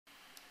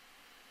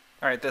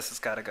All right, this has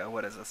got to go.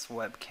 What is this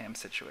webcam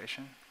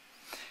situation?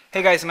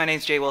 Hey guys, my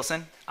name's Jay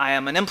Wilson. I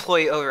am an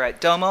employee over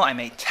at Domo. I'm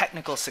a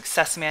technical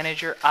success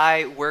manager.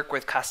 I work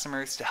with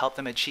customers to help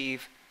them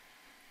achieve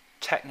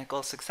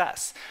technical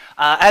success.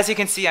 As you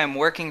can see, I'm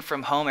working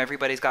from home.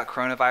 Everybody's got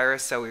coronavirus,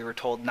 so we were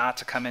told not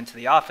to come into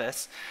the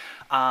office.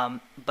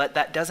 But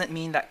that doesn't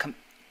mean that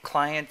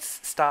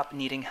clients stop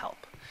needing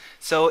help.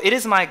 So it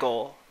is my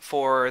goal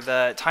for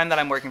the time that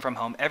I'm working from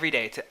home every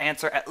day to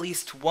answer at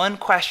least one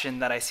question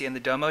that I see in the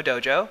Domo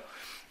dojo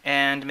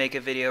and make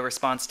a video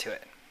response to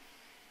it.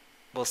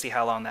 We'll see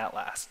how long that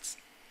lasts.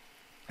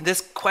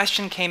 This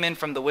question came in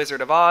from the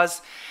Wizard of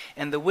Oz,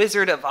 and the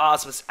Wizard of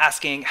Oz was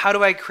asking, how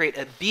do I create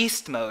a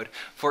beast mode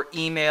for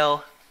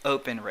email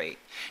open rate?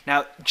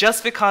 Now,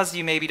 just because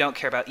you maybe don't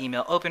care about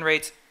email open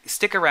rates,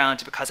 stick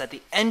around, because at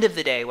the end of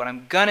the day, what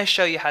I'm going to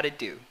show you how to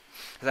do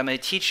is I'm going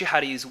to teach you how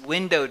to use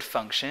windowed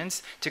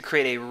functions to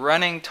create a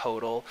running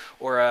total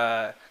or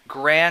a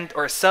grand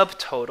or a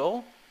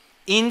subtotal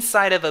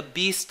inside of a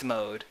beast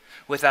mode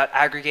without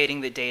aggregating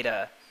the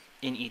data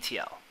in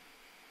ETL.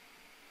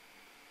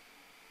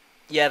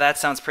 Yeah, that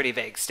sounds pretty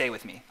vague. Stay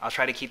with me. I'll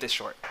try to keep this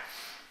short.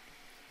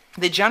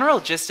 The general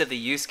gist of the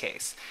use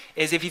case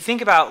is, if you think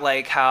about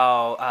like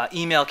how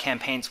email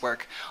campaigns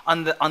work,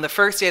 on the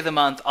first day of the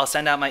month, I'll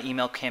send out my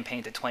email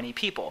campaign to 20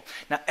 people.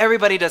 Now,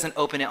 everybody doesn't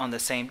open it on the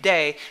same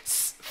day.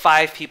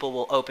 5 people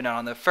will open it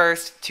on the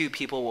first, 2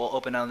 people will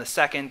open it on the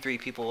second, 3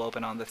 people will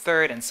open it on the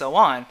third, and so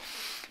on.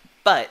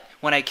 But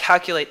when I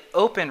calculate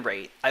open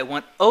rate, I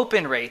want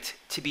open rate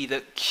to be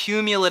the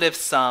cumulative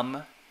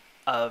sum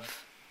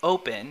of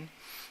open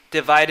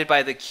divided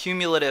by the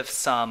cumulative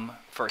sum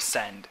for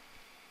send.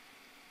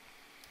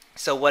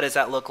 So what does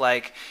that look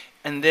like?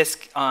 And this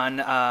on,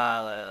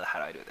 how do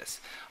I do this?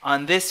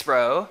 On this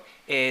row,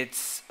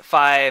 it's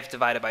 5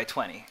 divided by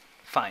 20.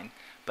 Fine.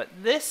 But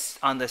this,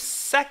 on the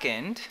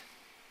second,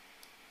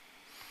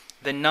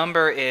 the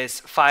number is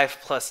 5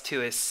 plus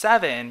 2 is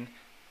 7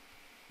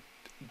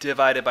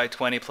 divided by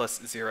 20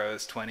 plus 0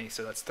 is 20.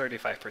 So that's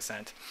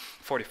 35%,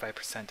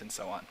 45%, and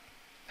so on.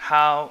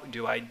 How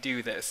do I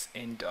do this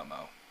in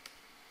Domo?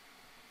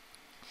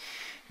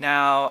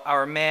 Now,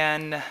 our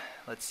man,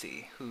 let's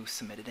see, who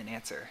submitted an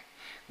answer?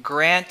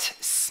 Grant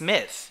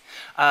Smith.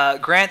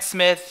 Grant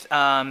Smith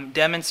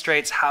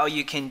demonstrates how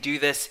you can do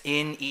this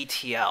in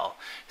ETL.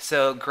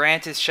 So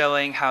Grant is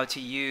showing how to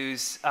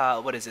use,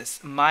 what is this,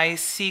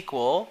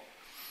 MySQL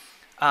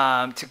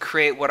to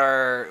create what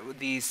are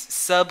these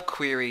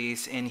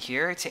subqueries in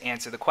here to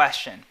answer the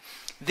question.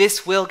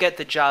 This will get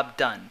the job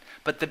done.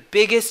 But the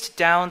biggest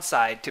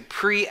downside to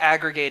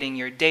pre-aggregating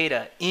your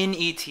data in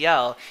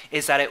ETL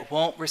is that it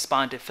won't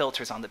respond to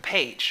filters on the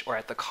page or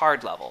at the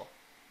card level.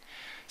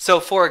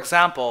 So for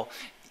example,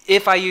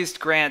 if I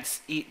used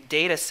Grant's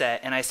data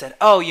set and I said,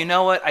 oh, you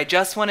know what, I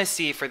just want to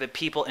see for the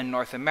people in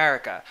North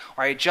America,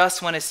 or I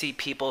just want to see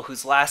people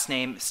whose last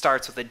name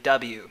starts with a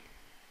W.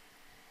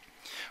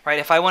 Right?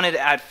 If I wanted to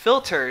add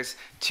filters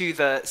to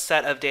the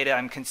set of data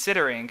I'm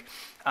considering,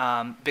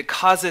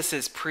 because this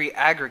is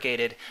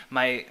pre-aggregated,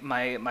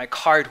 my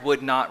card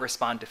would not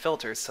respond to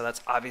filters, so that's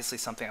obviously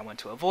something I want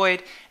to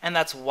avoid, and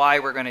that's why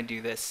we're going to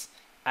do this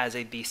as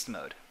a beast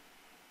mode.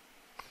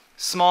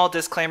 Small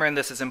disclaimer, and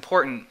this is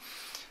important.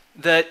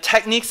 The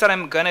techniques that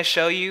I'm going to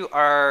show you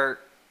are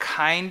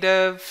kind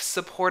of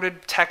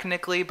supported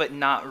technically, but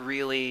not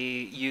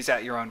really use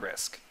at your own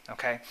risk.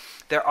 Okay?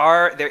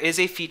 There is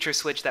a feature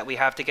switch that we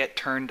have to get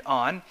turned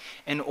on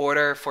in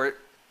order for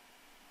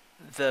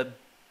the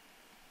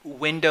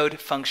windowed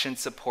function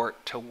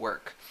support to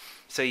work.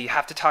 So you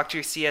have to talk to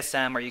your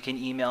CSM, or you can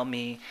email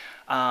me,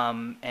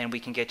 and we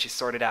can get you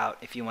sorted out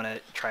if you want to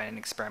try and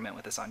experiment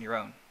with this on your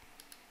own.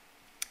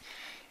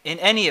 In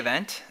any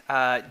event,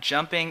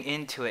 jumping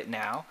into it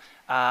now,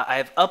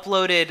 I've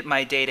uploaded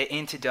my data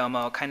into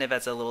Domo kind of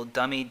as a little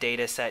dummy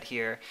data set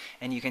here,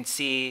 and you can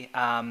see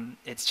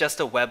it's just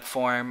a web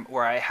form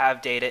where I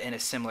have data in a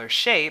similar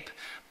shape,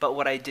 but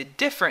what I did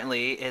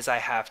differently is I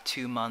have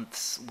 2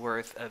 months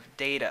worth of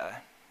data.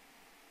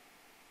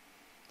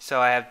 So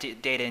I have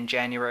data in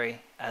January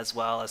as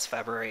well as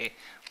February.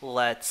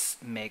 Let's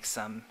make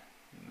some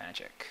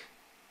magic.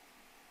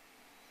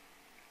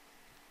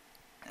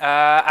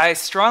 I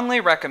strongly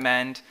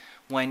recommend,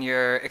 when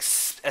you're,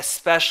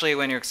 especially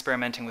when you're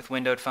experimenting with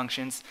windowed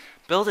functions,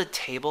 build a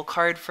table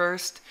card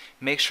first.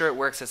 Make sure it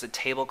works as a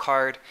table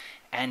card,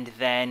 and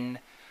then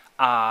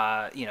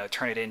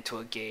turn it into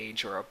a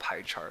gauge or a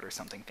pie chart or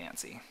something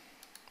fancy.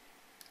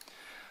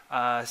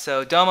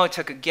 So Domo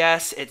took a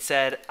guess. It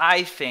said,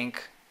 I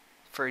think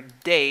for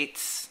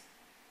dates,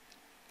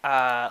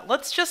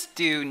 let's just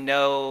do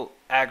no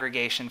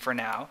aggregation for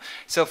now.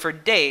 So for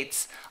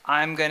dates,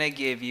 I'm going to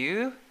give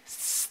you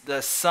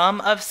the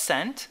sum of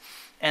sent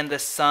and the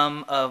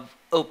sum of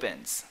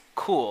opens.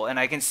 Cool. And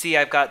I can see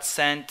I've got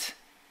sent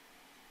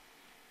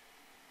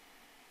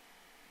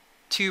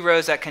 2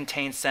 rows that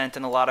contain sent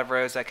and a lot of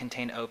rows that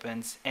contain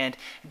opens. And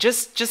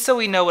just so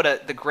we know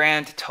what the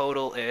grand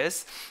total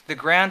is, the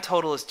grand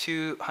total is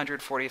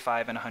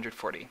 245 and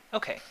 140.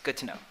 Okay, good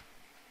to know.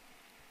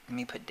 Let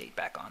me put date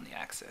back on the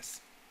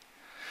axis.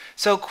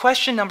 So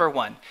question number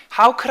 1,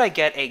 how could I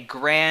get a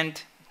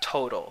grand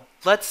total?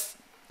 Let's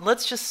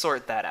just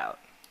sort that out.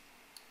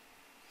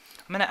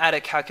 I'm going to add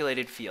a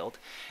calculated field,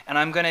 and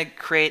I'm going to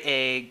create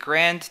a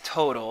grand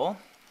total.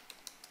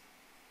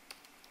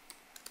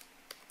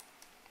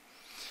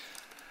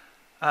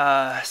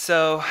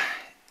 So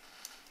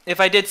if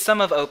I did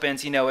sum of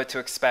opens, you know what to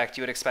expect.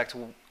 You would expect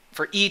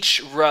for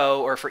each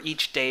row or for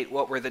each date,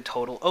 what were the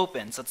total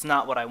opens. That's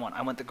not what I want.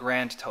 I want the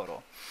grand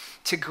total.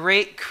 To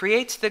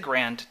create the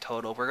grand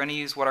total, we're going to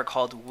use what are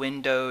called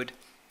windowed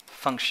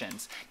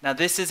functions. Now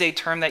this is a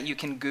term that you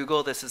can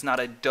Google. This is not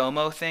a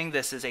Domo thing.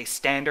 This is a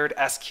standard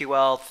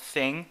SQL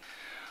thing.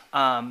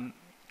 And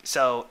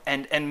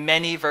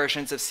many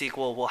versions of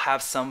SQL will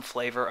have some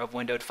flavor of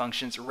windowed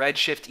functions.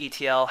 Redshift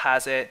ETL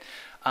has it.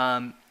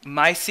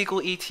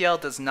 MySQL ETL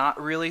does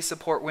not really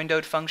support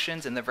windowed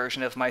functions in the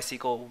version of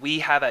MySQL we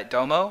have at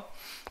Domo,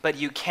 but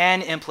you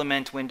can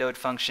implement windowed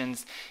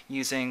functions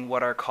using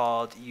what are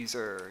called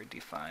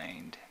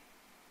user-defined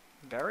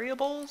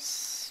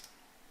variables,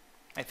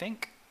 I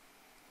think.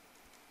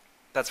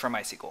 That's from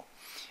MySQL.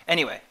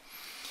 Anyway,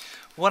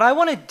 what I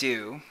want to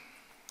do,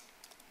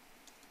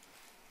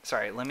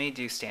 sorry, let me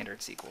do standard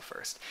SQL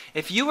first.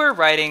 If you were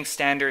writing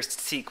standard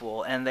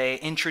SQL and they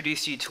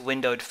introduce you to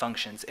windowed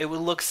functions, it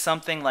would look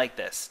something like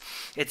this.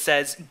 It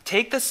says,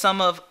 take the sum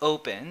of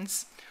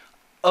opens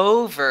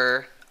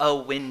over a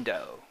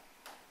window.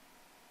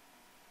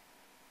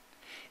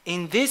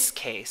 In this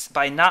case,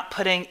 by not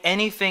putting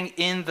anything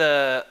in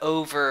the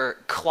over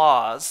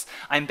clause,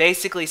 I'm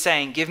basically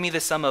saying, give me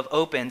the sum of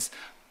opens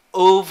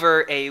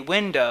over a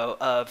window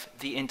of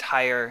the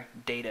entire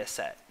data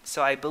set.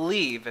 So I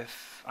believe,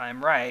 if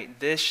I'm right,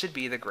 this should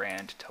be the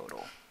grand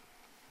total.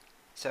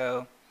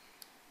 So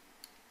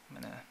I'm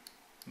going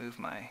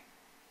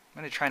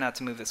to try not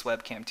to move this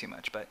webcam too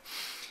much, but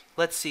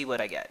let's see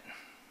what I get.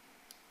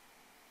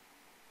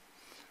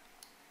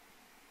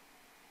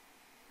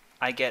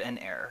 I get an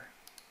error.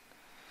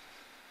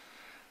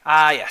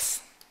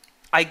 Yes.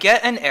 I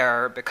get an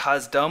error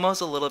because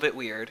Domo's a little bit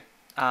weird.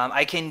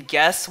 I can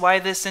guess why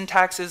this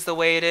syntax is the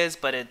way it is,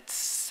 but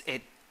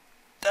it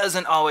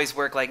doesn't always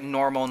work like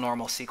normal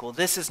SQL.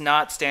 This is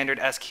not standard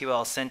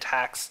SQL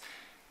syntax.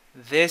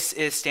 This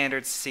is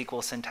standard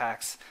SQL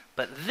syntax,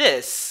 but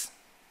this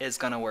is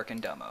going to work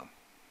in Domo.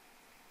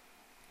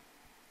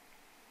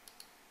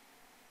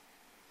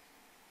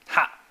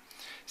 Ha!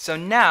 So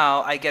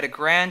now I get a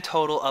grand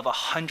total of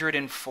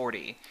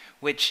 140,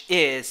 which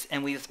is,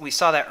 and we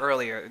saw that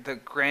earlier, the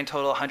grand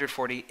total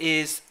 140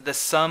 is the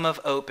sum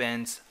of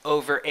opens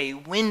over a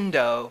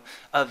window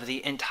of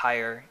the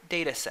entire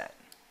data set.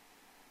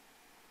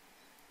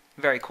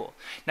 Very cool.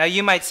 Now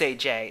you might say,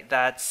 Jay,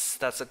 that's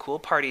a cool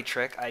party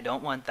trick. I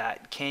don't want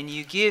that. Can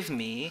you give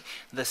me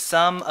the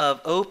sum of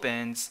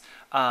opens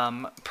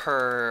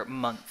per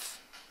month,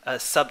 a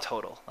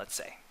subtotal, let's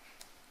say?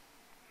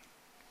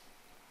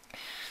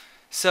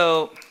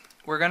 So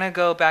we're going to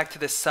go back to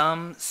the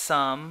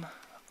sum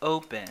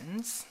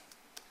opens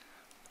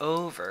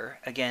over,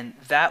 again,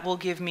 that will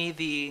give me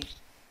the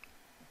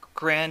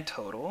grand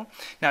total.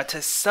 Now to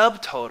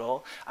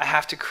subtotal, I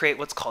have to create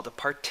what's called a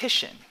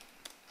partition.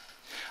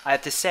 I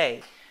have to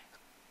say,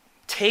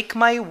 take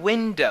my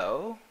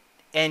window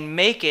and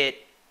make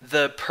it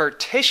the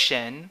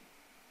partition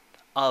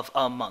of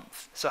a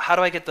month. So how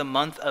do I get the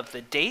month of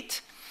the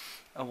date?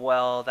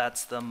 Well,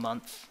 that's the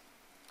month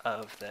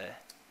of the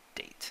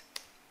date,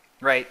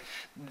 right?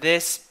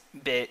 This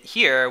bit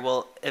here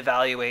will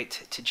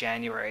evaluate to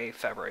January,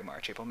 February,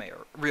 March, April, May,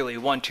 or really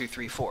 1, 2,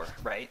 3, 4,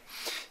 right?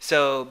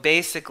 So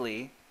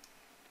basically,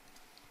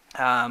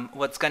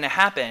 what's going to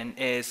happen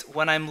is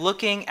when I'm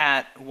looking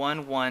at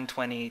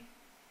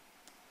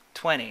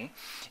 1/1/2020,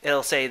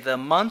 it'll say the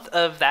month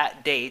of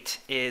that date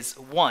is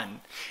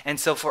 1. And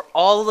so for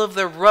all of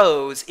the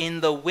rows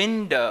in the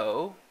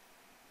window,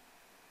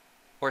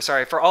 or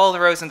sorry, for all the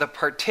rows in the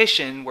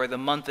partition where the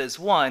month is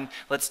 1,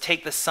 let's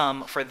take the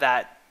sum for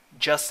that,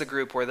 just the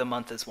group where the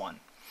month is 1.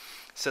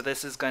 So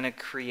this is going to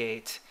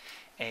create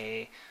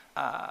a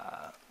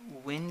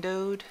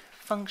windowed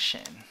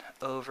function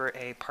over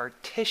a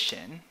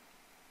partition,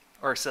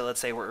 or so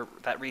let's say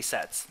that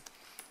resets.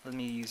 Let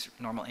me use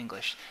normal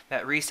English.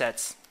 That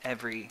resets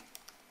every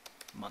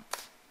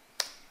month.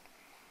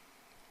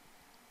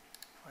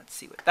 Let's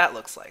see what that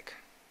looks like.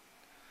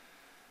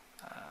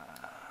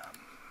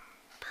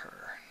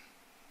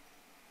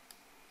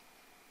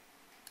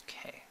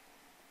 Okay.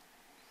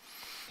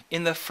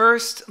 In the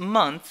first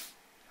month,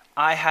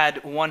 I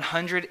had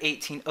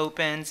 118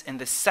 opens. In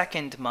the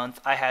second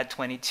month, I had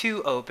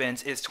 22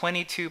 opens. Is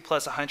 22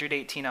 plus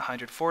 118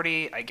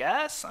 140? I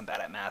guess? I'm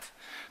bad at math.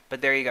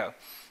 But there you go.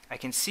 I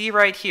can see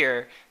right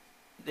here,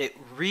 it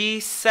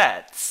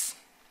resets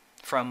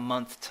from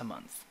month to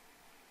month.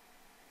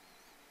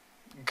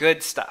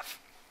 Good stuff.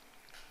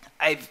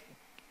 I've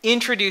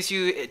introduced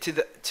you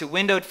to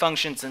windowed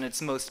functions in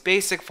its most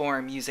basic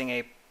form using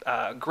a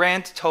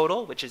grand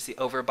total, which is the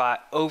over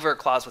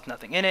clause with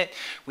nothing in it.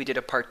 We did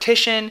a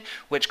partition,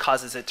 which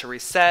causes it to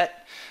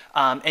reset.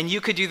 And you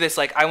could do this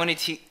like, I want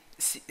to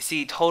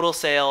see total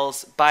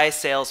sales by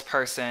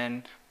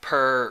salesperson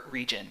per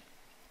region.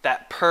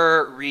 That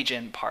per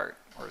region part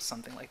or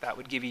something like that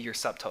would give you your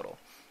subtotal.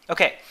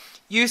 Okay,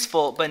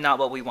 useful, but not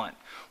what we want.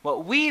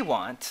 What we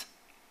want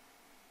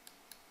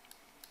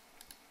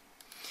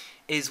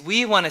is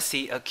we want to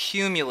see a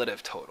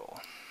cumulative total.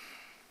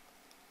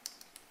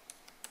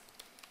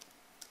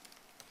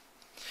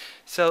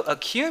 So a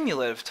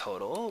cumulative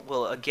total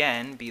will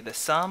again be the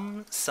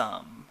sum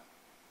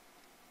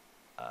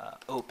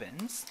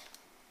opens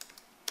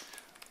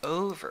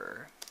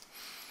over.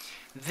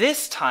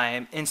 This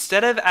time,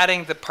 instead of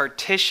adding the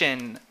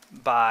partition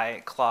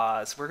by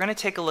clause, we're going to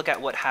take a look at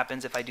what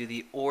happens if I do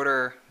the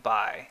order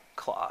by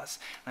clause.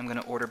 I'm going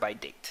to order by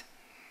date.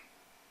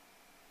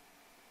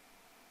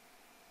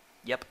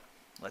 Yep,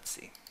 let's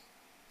see.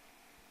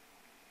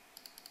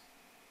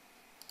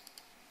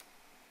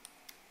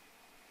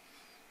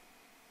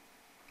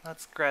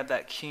 Let's grab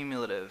that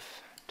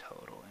cumulative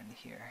total in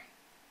here.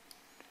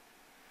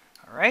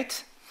 All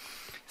right,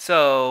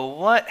 so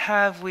what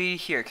have we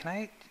here? Can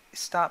I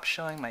stop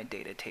showing my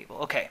data table?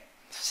 Okay,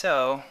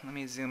 so let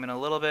me zoom in a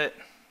little bit.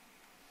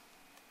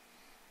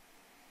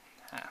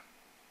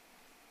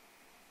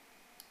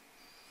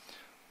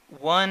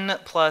 1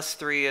 plus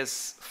 3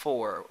 is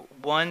 4.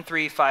 1,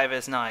 3, 5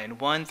 is 9.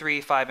 1,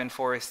 3, 5, and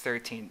 4 is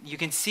 13. You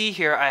can see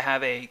here I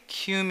have a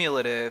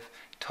cumulative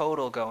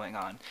total going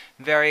on.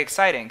 Very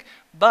exciting.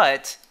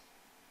 But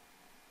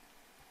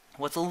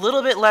what's a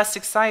little bit less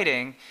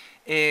exciting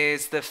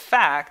is the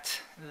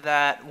fact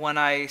that when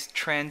I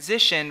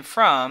transition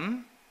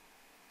from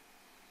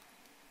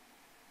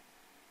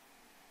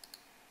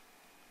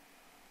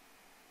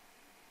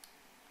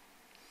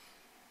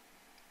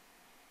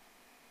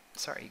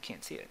sorry, you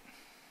can't see it.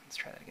 Let's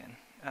try that again.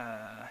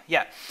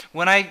 Yeah,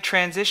 when I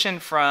transition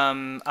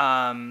from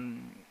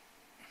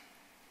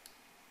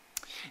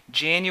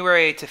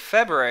January to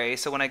February,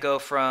 so when I go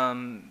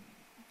from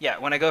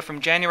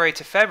January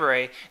to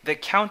February, the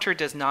counter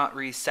does not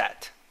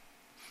reset.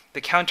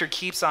 The counter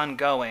keeps on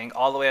going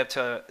all the way up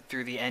to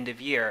through the end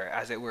of year,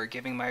 as it were,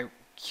 giving my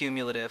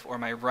cumulative or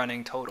my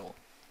running total.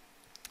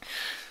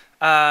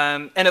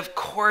 And of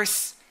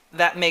course,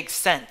 that makes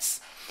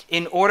sense.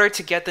 In order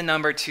to get the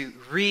number to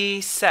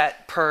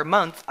reset per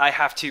month, I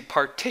have to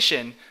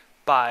partition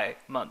by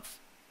month.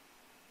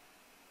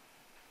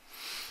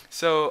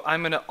 So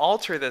I'm going to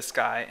alter this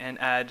guy and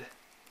add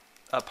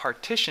a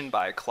partition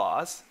by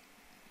clause,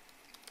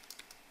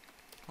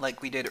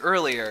 like we did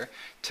earlier,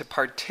 to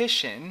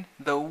partition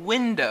the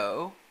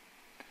window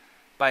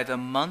by the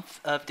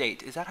month of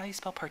date. Is that how you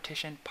spell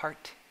partition?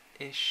 Partition.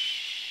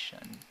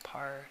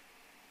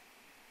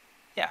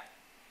 Yeah.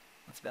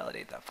 Let's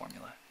validate that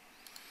formula.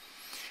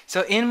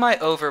 So in my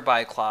over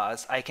by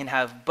clause, I can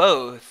have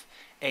both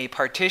a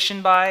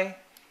partition by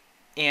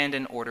and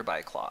an order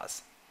by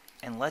clause.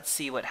 And let's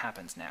see what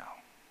happens now.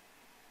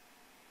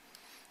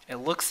 It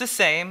looks the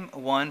same,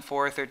 1,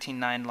 4, 13,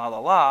 9, la la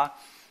la.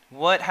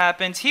 What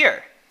happens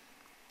here?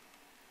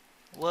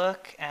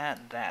 Look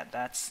at that.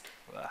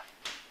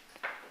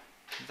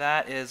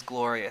 That is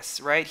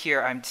glorious. Right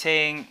here, I'm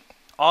saying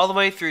all the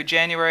way through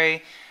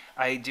January,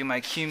 I do my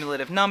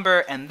cumulative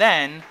number, and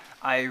then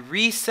I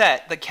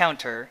reset the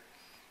counter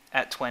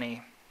at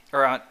 20,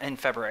 or in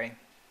February,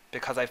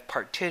 because I've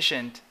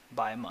partitioned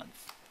by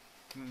month.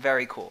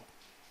 Very cool.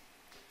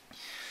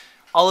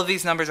 All of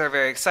these numbers are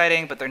very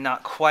exciting, but they're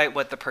not quite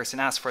what the person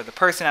asked for. The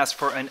person asked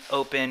for an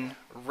open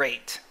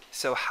rate.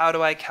 So how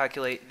do I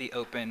calculate the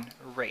open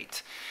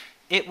rate?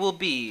 It will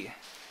be,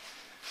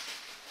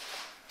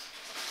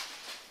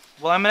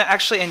 well, I'm going to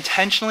actually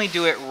intentionally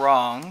do it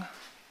wrong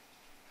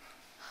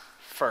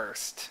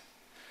first.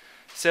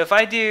 So if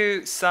I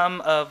do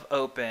sum of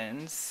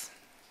opens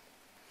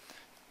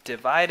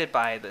divided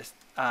by the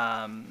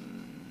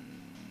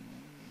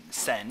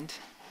send,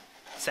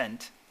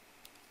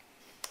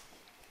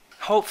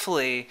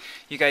 hopefully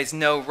you guys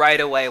know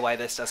right away why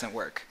this doesn't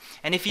work.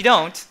 And if you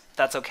don't,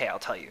 that's okay, I'll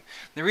tell you.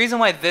 The reason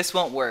why this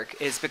won't work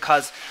is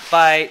because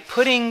by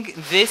putting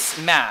this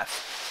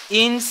math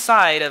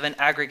inside of an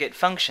aggregate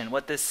function,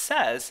 what this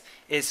says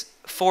is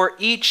for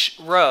each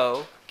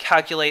row,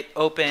 calculate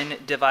open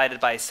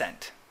divided by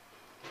send.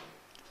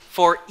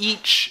 For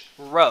each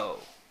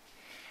row.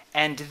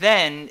 And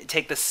then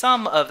take the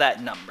sum of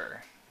that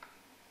number.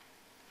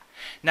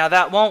 Now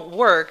that won't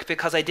work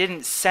because I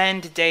didn't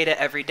send data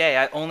every day.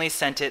 I only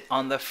sent it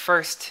on the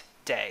first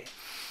day.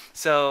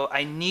 So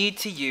I need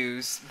to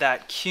use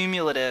that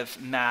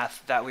cumulative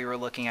math that we were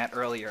looking at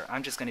earlier.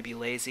 I'm just going to be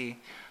lazy.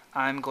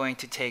 I'm going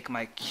to take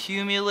my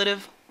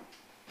cumulative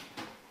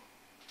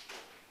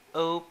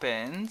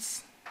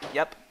opens.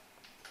 Yep.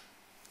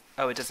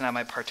 Oh, it doesn't have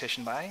my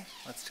partition by.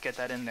 Let's get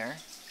that in there.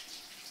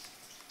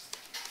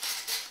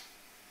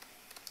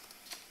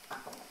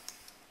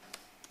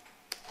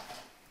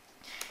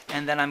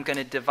 And then I'm going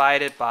to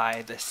divide it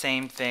by the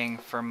same thing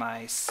for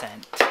my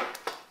sent.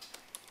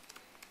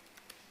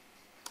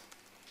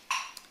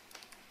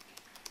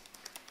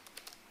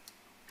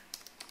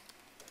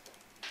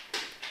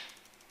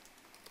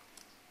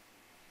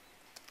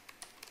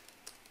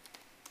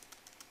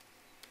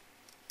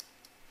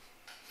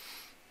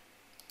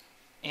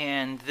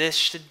 And this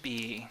should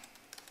be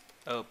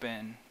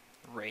open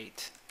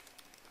rate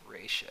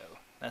ratio.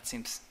 That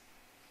seems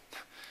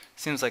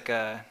like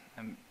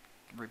I'm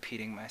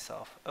repeating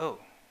myself. Oh,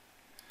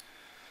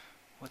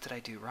 what did I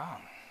do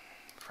wrong,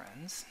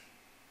 friends?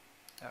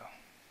 Oh,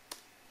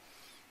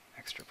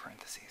 extra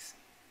parentheses.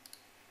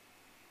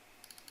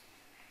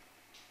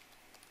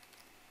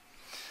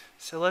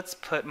 So let's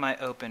put my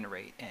open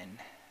rate in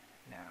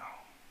now.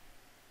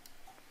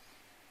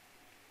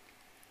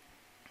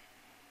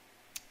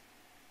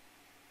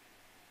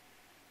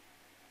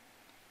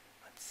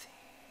 Let's see.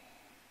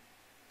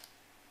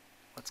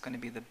 What's going to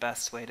be the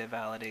best way to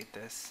validate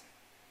this?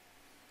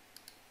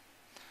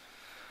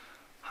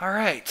 All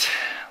right,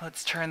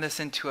 let's turn this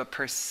into a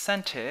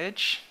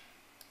percentage.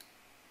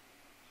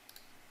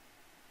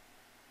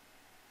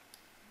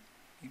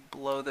 You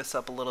blow this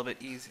up a little bit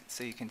easy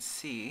so you can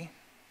see.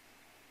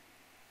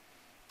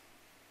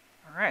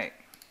 All right.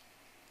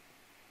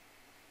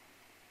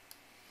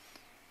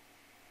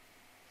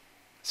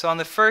 So on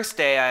the first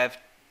day, I have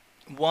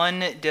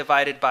 1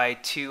 divided by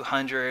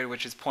 200,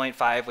 which is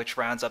 0.5, which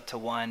rounds up to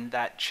 1.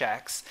 That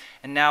checks.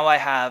 And now I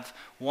have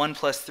 1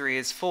 plus 3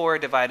 is 4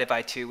 divided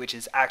by 2, which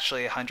is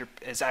actually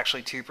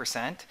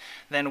 2%.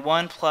 Then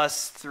 1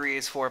 plus 3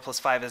 is 4 plus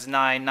 5 is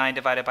 9. 9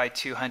 divided by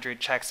 200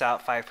 checks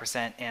out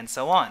 5%, and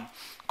so on.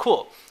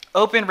 Cool.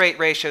 Open rate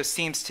ratio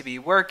seems to be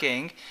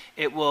working.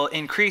 It will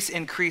increase,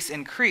 increase,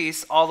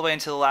 increase all the way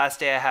until the last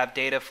day I have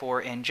data for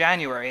in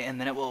January,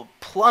 and then it will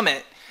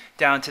plummet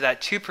down to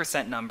that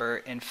 2% number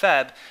in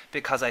Feb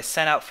because I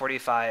sent out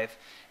 45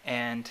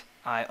 and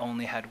I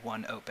only had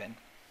 1 open.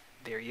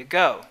 There you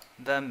go.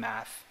 The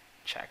math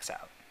checks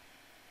out.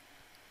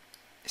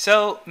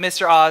 So,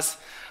 Mr. Oz,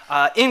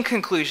 in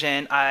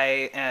conclusion,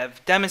 I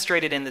have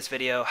demonstrated in this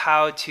video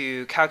how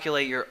to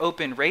calculate your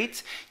open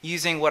rate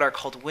using what are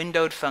called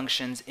windowed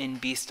functions in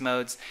beast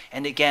modes.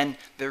 And again,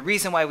 the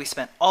reason why we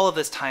spent all of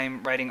this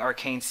time writing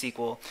arcane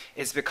SQL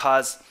is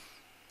because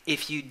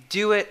if you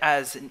do it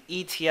as an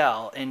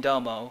ETL in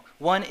Domo,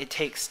 1, it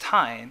takes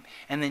time,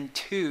 and then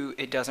 2,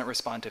 it doesn't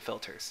respond to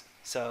filters.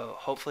 So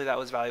hopefully that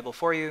was valuable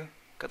for you.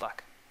 Good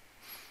luck.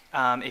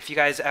 If you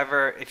guys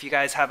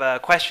have a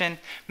question,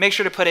 make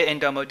sure to put it in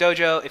Domo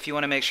Dojo. If you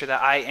want to make sure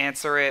that I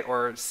answer it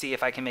or see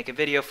if I can make a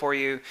video for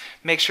you,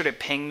 make sure to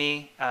ping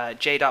me,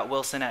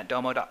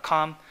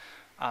 j.wilson@domo.com,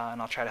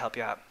 and I'll try to help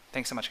you out.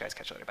 Thanks so much, guys.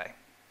 Catch you later. Bye.